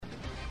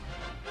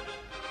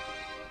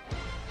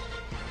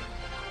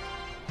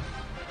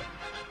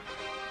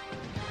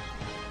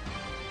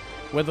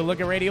With a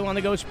look at Radio on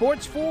the Go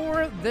Sports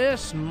for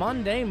this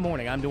Monday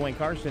morning. I'm Dwayne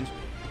Carstens.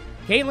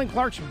 Caitlin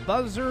Clark's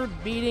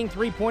buzzer-beating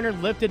three-pointer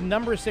lifted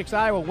number 6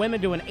 Iowa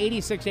women to an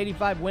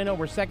 86-85 win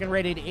over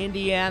second-rated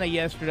Indiana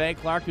yesterday.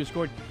 Clark, who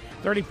scored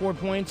 34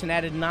 points and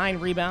added 9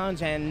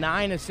 rebounds and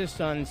 9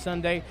 assists on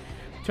Sunday,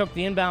 took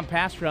the inbound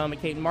pass from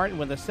Kate Martin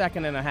with a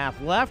second and a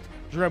half left,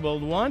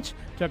 dribbled once,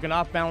 took an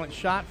off-balance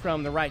shot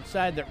from the right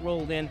side that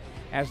rolled in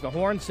as the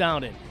horn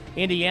sounded.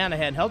 Indiana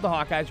had held the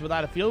Hawkeyes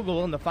without a field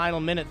goal in the final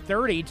minute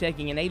 30,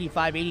 taking an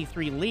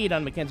 85-83 lead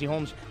on Mackenzie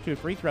Holmes' 2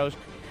 free throws.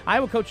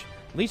 Iowa coach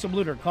Lisa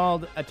Bluter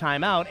called a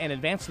timeout and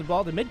advanced the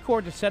ball to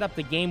midcourt to set up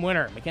the game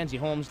winner. Mackenzie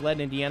Holmes led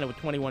Indiana with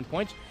 21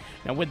 points.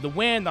 Now with the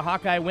win, the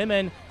Hawkeye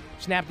women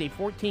snapped a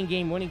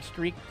 14-game winning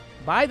streak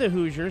by the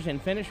Hoosiers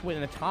and finished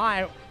with a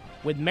tie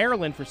with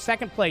Maryland for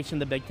second place in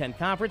the Big Ten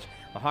Conference.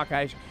 The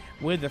Hawkeyes,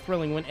 with the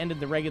thrilling win,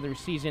 ended the regular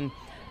season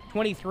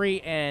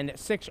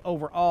 23-6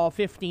 overall,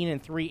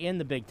 15-3 in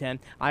the Big Ten.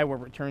 Iowa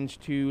returns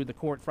to the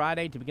court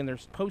Friday to begin their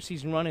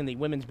postseason run in the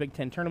Women's Big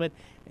Ten Tournament,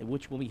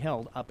 which will be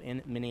held up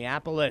in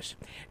Minneapolis.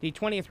 The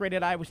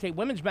 20th-rated Iowa State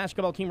women's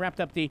basketball team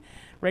wrapped up the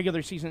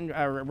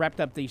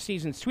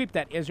season sweep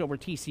that is over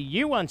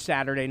TCU on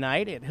Saturday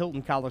night at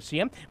Hilton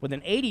Coliseum with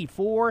an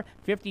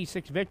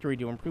 84-56 victory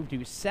to improve to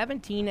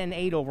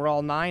 17-8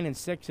 overall,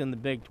 9-6 in the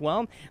Big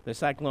 12. The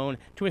Cyclone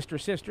Twister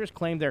Sisters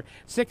claimed their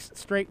 6th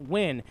straight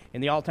win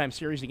in the all-time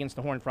series against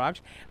the Horned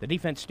Frogs. The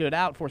defense stood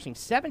out, forcing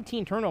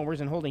 17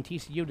 turnovers and holding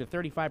TCU to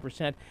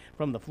 35%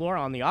 from the floor.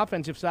 On the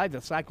offensive side,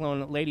 the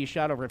Cyclone ladies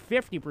shot over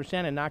 50%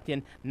 and knocked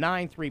in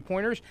 9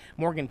 three-pointers.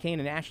 Morgan Kane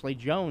and Ashley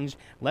Jones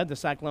led the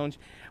Cyclones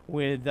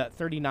with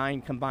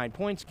 39 combined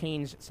points.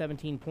 Kane's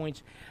 17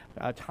 points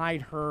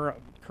tied her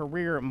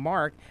career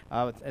mark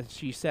as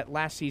she set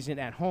last season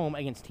at home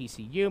against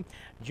TCU.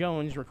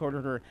 Jones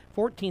recorded her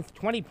 14th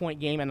 20-point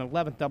game and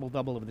 11th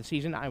double-double of the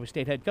season. Iowa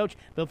State head coach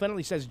Bill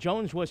Fennelly says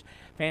Jones was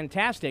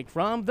fantastic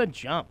from the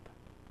jump.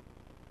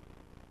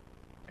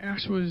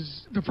 Ash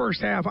was the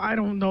first half. I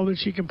don't know that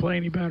she can play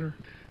any better.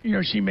 You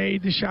know, she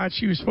made the shots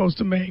she was supposed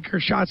to make. Her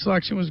shot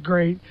selection was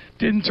great.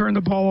 Didn't turn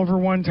the ball over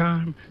one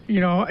time. She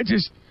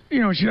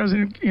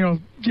doesn't,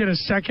 get a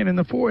second in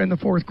the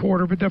fourth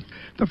quarter. But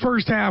the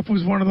first half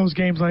was one of those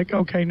games like,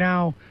 okay,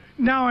 now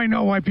I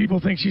know why people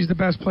think she's the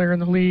best player in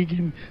the league.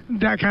 And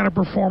that kind of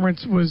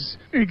performance was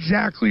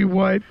exactly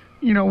what,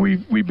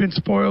 we've been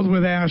spoiled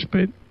with Ash.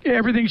 But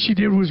everything she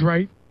did was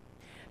right.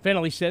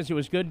 Fennelly says it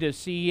was good to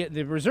see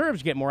the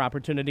reserves get more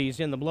opportunities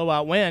in the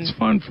blowout win. It's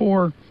fun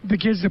for the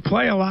kids to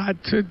play a lot,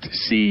 to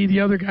see the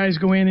other guys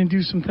go in and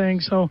do some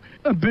things. So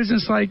a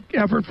business-like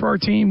effort for our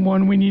team,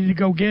 one we needed to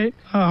go get.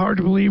 Hard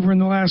to believe we're in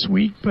the last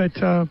week, but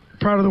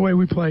proud of the way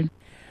we played.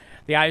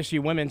 The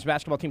ISU women's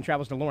basketball team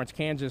travels to Lawrence,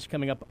 Kansas,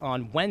 coming up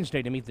on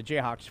Wednesday to meet the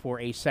Jayhawks for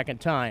a second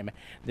time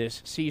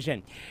this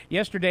season.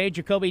 Yesterday,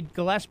 Jacoby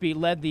Gillespie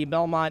led the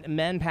Belmont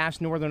men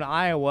past Northern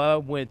Iowa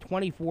with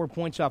 24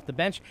 points off the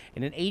bench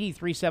in an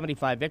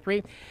 83-75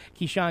 victory.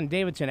 Keyshawn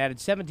Davidson added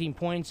 17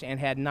 points and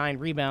had 9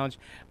 rebounds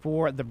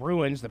for the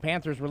Bruins. The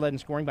Panthers were led in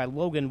scoring by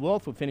Logan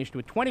Wolf, who finished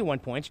with 21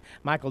 points.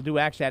 Michael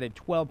Duax added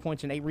 12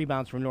 points and 8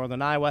 rebounds from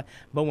Northern Iowa.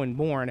 Bowen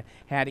Bourne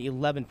had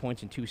 11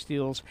 points and 2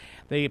 steals.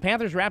 The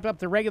Panthers wrapped up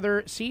the regular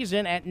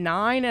season at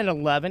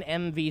 9-11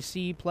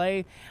 MVC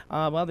play. They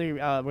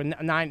were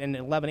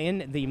 9-11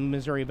 in the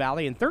Missouri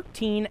Valley and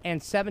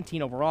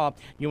 13-17 overall.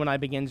 UNI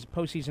begins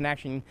postseason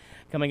action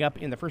coming up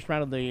in the first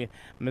round of the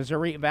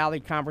Missouri Valley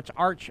Conference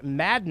Arch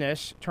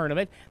Madness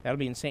tournament. That'll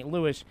be in St.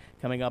 Louis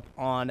coming up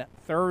on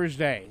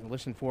Thursday.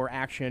 Listen for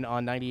action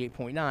on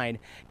 98.9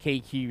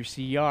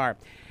 KQCR.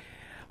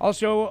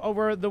 Also,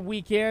 over the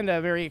weekend, a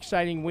very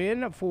exciting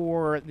win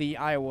for the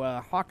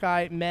Iowa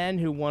Hawkeye men,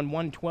 who won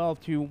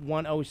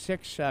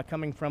 112-106,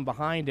 coming from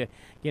behind to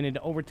get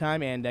into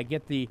overtime and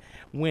get the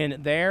win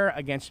there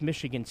against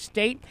Michigan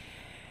State.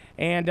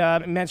 And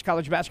men's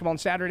college basketball on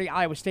Saturday,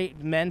 Iowa State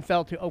men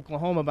fell to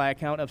Oklahoma by a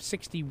count of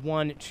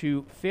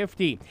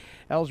 61-50.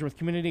 Ellsworth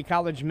Community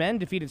College men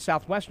defeated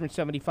Southwestern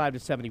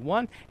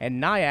 75-71, and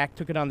Nyack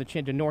took it on the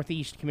chin to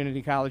Northeast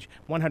Community College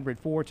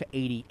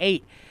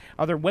 104-88.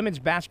 Other women's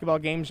basketball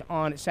games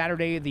on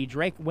Saturday, the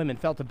Drake women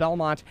fell to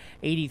Belmont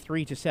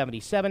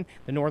 83-77.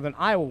 The Northern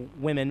Iowa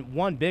women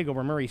won big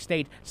over Murray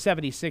State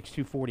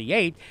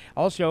 76-48.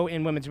 Also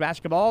in women's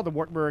basketball, the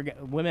Wartburg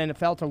women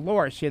fell to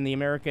Loras in the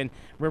American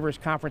Rivers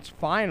Conference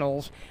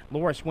Finals.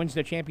 Loras wins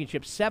the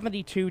championship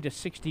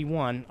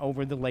 72-61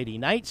 over the Lady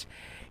Knights.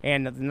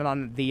 And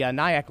the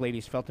Nyack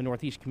ladies fell to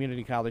Northeast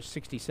Community College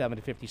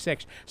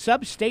 67-56.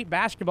 Sub-state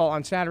basketball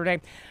on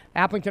Saturday.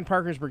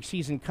 Appleton-Parkersburg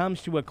season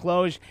comes to a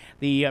close.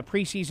 The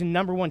preseason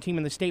number 1 team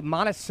in the state,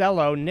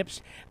 Monticello,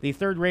 nips the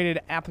third-rated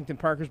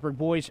Appleton-Parkersburg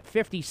boys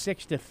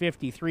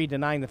 56-53,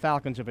 denying the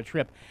Falcons of a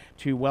trip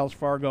to Wells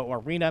Fargo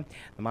Arena.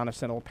 The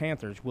Monticello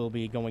Panthers will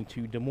be going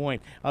to Des Moines.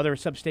 Other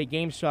sub-state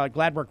games saw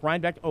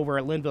Gladbrook-Rhinebeck over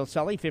at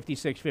Linville-Sully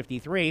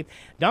 56-53.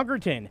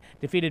 Dunkerton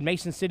defeated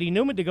Mason City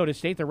Newman to go to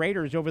state. The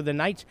Raiders over the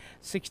Knights Bearcats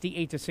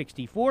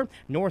 68-64.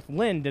 North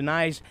Lynn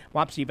denies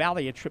Wapsie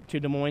Valley a trip to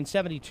Des Moines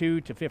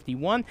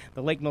 72-51.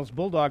 The Lake Mills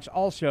Bulldogs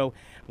also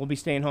will be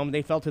staying home.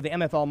 They fell to the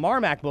MFL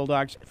Marmac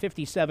Bulldogs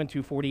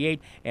 57-48.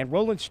 And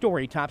Roland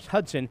Story tops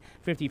Hudson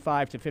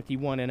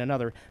 55-51 in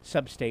another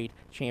sub-state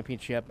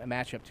championship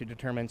matchup to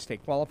determine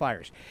state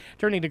qualifiers.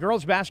 Turning to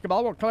girls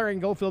basketball, well, Clarion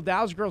Goldfield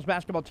Dow's girls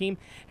basketball team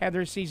had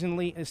their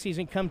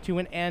season come to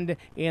an end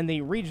in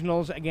the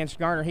regionals against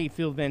Garner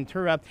Hayfield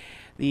Ventura.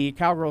 The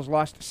Cowgirls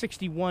lost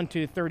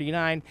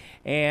 61-39,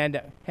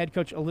 and head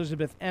coach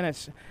Elizabeth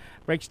Ennis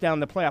breaks down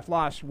the playoff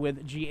loss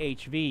with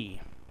GHV.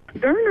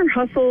 Garner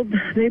hustled.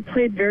 They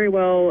played very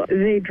well.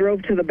 They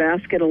drove to the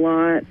basket a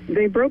lot.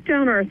 They broke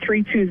down our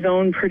 3-2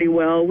 zone pretty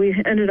well. We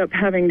ended up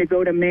having to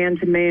go to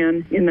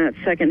man-to-man in that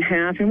second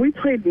half, and we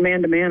played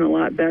man-to-man a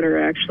lot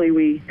better, actually.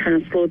 We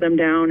kind of slowed them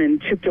down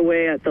and chipped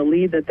away at the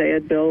lead that they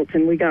had built,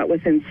 and we got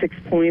within 6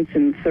 points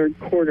in the third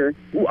quarter.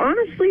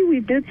 Honestly, we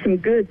did some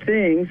good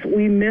things.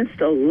 We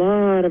missed a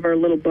lot of our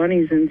little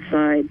bunnies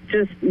inside,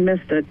 just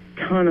missed a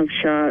ton of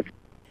shots.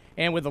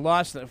 And with the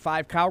loss, the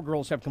 5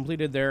 Cowgirls have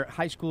completed their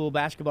high school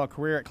basketball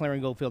career at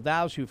Clarion Goldfield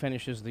Dows, who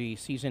finishes the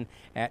season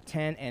at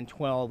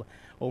 10-12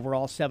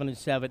 overall,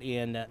 7-7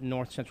 in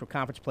North Central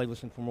Conference play.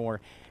 Listen for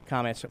more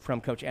comments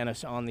from Coach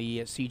Ennis on the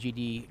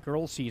CGD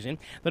girls season.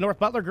 The North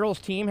Butler girls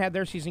team had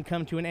their season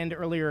come to an end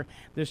earlier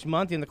this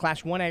month in the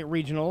Class 1A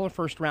regional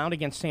first round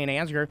against St.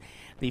 Ansgar.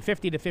 The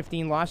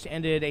 50-15 loss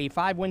ended a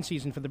 5-win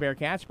season for the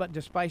Bearcats, but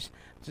despite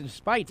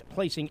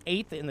placing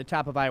 8th in the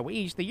top of Iowa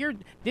East, the year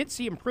did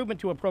see improvement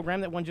to a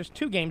program that won just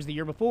 2 games the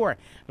year before.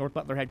 North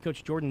Butler head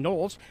coach Jordan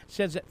Knowles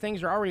says that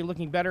things are already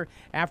looking better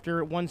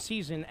after 1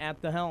 season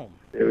at the helm.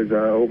 It was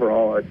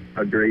overall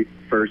a great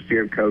first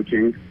year of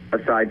coaching.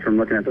 Aside from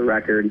looking at the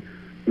record,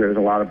 there's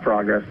a lot of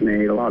progress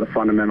made, a lot of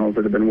fundamentals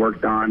that have been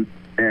worked on,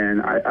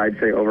 and I'd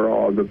say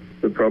overall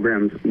the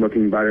program's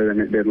looking better than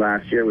it did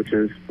last year, which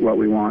is what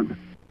we want.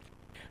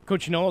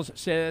 Coach Knowles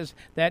says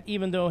that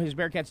even though his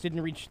Bearcats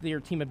didn't reach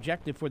their team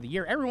objective for the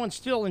year, everyone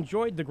still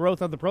enjoyed the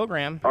growth of the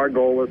program. Our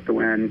goal was to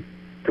win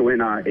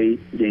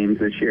 8 games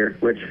this year,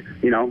 which,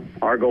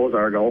 our goal is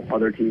our goal.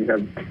 Other teams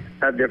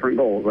have different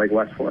goals, like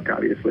West Fork,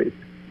 obviously.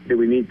 Did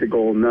we meet the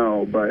goal?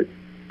 No, but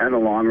in the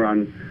long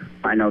run,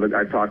 I know that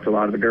I've talked to a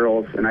lot of the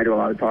girls, and I do a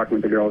lot of talking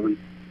with the girls,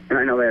 and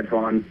I know they had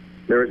fun.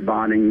 There was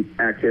bonding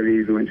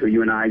activities. We went to a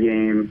UNI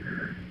game,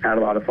 had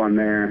a lot of fun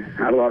there,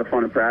 had a lot of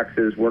fun at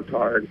practices, worked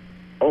hard.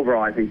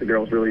 Overall, I think the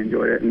girls really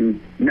enjoyed it and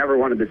never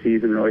wanted the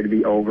season really to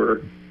be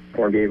over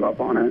or gave up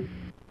on it.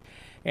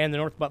 And the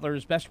North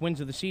Butler's best wins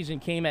of the season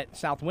came at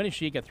South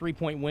Winneshiek, a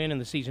 3-point win in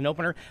the season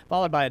opener,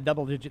 followed by a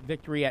double-digit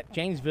victory at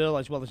Janesville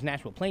as well as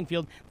Nashville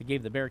Plainfield that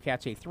gave the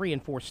Bearcats a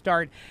 3-4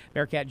 start.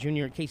 Bearcat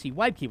junior Casey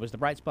Weibke was the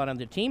bright spot on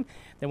the team.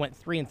 They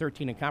went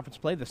 3-13 in conference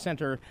play. The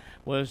center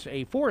was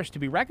a force to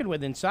be reckoned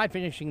with inside,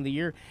 finishing the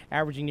year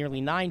averaging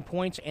nearly 9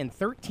 points and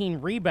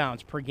 13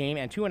 rebounds per game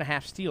and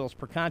 2.5 steals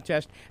per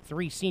contest.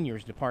 3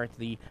 seniors depart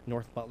the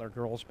North Butler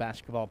girls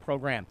basketball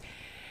program.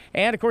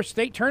 And, of course,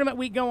 state tournament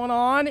week going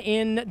on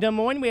in Des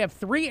Moines. We have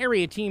 3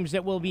 area teams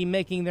that will be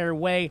making their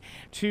way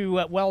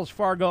to Wells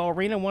Fargo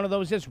Arena. One of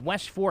those is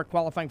West Fork,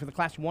 qualifying for the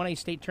Class 1A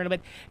state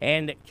tournament.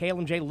 And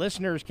KLMJ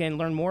listeners can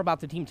learn more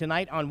about the team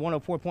tonight on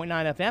 104.9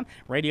 FM.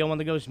 Radio on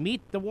the Go's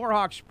Meet the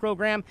Warhawks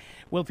program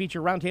will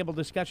feature roundtable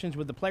discussions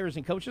with the players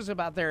and coaches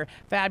about their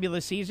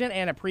fabulous season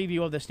and a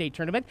preview of the state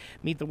tournament.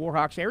 Meet the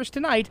Warhawks airs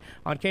tonight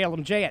on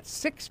KLMJ at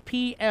 6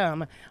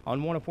 p.m.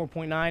 on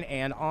 104.9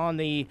 and on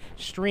the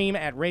stream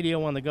at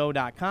radioonthego.com.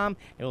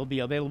 It will be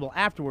available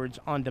afterwards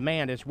on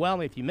demand as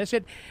well. If you miss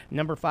it,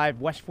 number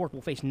 5 West Fork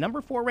will face number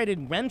 4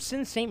 rated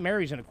Remsen St.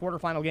 Mary's in a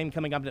quarterfinal game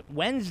coming up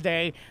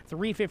Wednesday,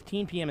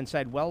 3:15 p.m.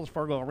 inside Wells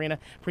Fargo Arena.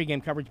 Pre-game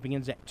coverage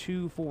begins at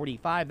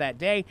 2:45 that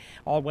day.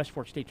 All West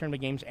Fork State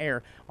Tournament games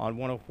air on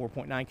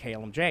 104.9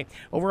 KLMJ.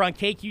 Over on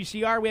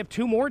KQCR, we have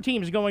 2 more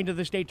teams going to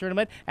the state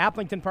tournament.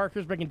 Applington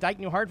Parkersburg and Dike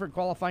New Hartford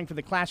qualifying for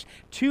the Class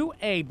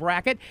 2A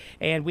bracket.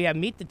 And we have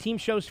Meet the Team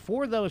shows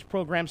for those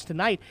programs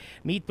tonight.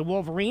 Meet the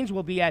Wolverines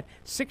will be at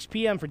 6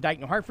 p.m. for Dike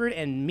New Hartford,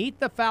 and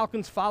Meet the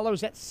Falcons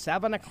follows at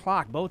 7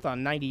 o'clock, both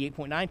on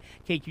 98.9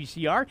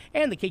 KQCR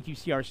and the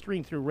KQCR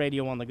stream through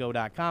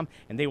radioonthego.com,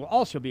 and they will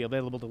also be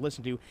available to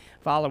listen to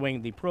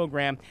following the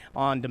program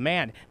on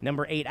demand.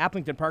 Number 8,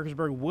 Applington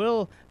Parkersburg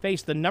will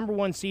face the number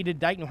 1 seeded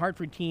Dike New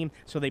Hartford team,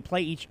 so they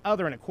play each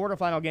other in a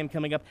quarterfinal game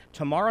coming up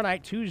tomorrow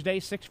night, Tuesday,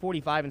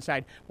 6:45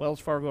 inside Wells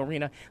Fargo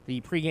Arena.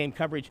 The pregame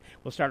coverage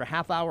will start a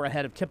half hour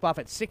ahead of tip-off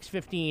at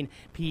 6:15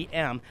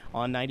 p.m.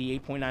 on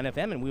 98.9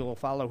 FM, and we will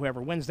follow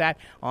whoever wins that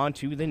on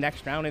to the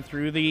next round and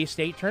through the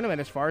state tournament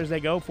as far as they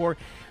go for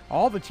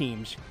all the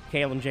teams,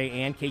 KLMJ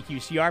and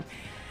KQCR.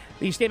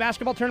 The state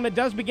basketball tournament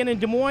does begin in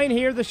Des Moines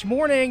here this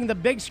morning. The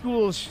big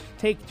schools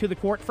take to the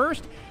court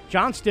first.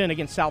 Johnston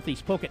against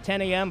Southeast Polk at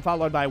 10 a.m.,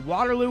 followed by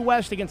Waterloo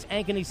West against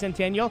Ankeny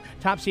Centennial.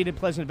 Top-seeded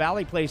Pleasant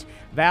Valley plays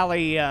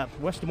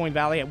West Des Moines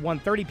Valley at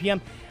 1:30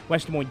 p.m.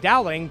 West Des Moines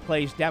Dowling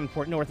plays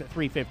Davenport North at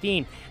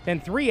 3:15.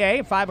 Then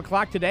 3A, 5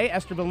 o'clock today,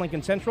 Esterville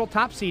Lincoln Central,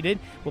 top-seeded,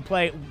 will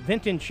play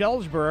Vinton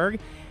Schellsburg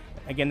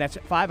Again, that's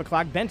at 5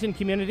 o'clock. Benton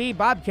Community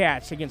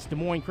Bobcats against Des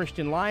Moines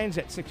Christian Lions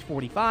at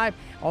 6:45.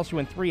 Also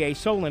in 3A,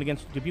 Solon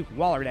against Dubuque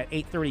Wahlert at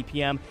 8:30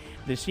 p.m.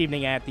 this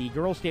evening at the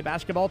Girls State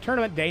Basketball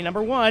Tournament, day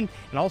number 1.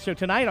 And also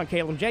tonight on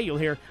KLMJ, you'll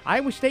hear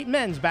Iowa State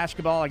men's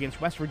basketball against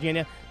West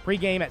Virginia.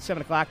 Pregame at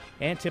 7 o'clock,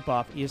 and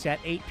tip-off is at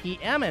 8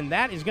 p.m. And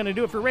that is going to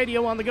do it for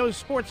Radio on the Go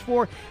Sports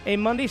for a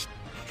Monday.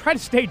 Try to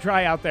stay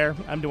dry out there.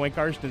 I'm Dwayne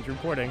Karstens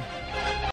reporting.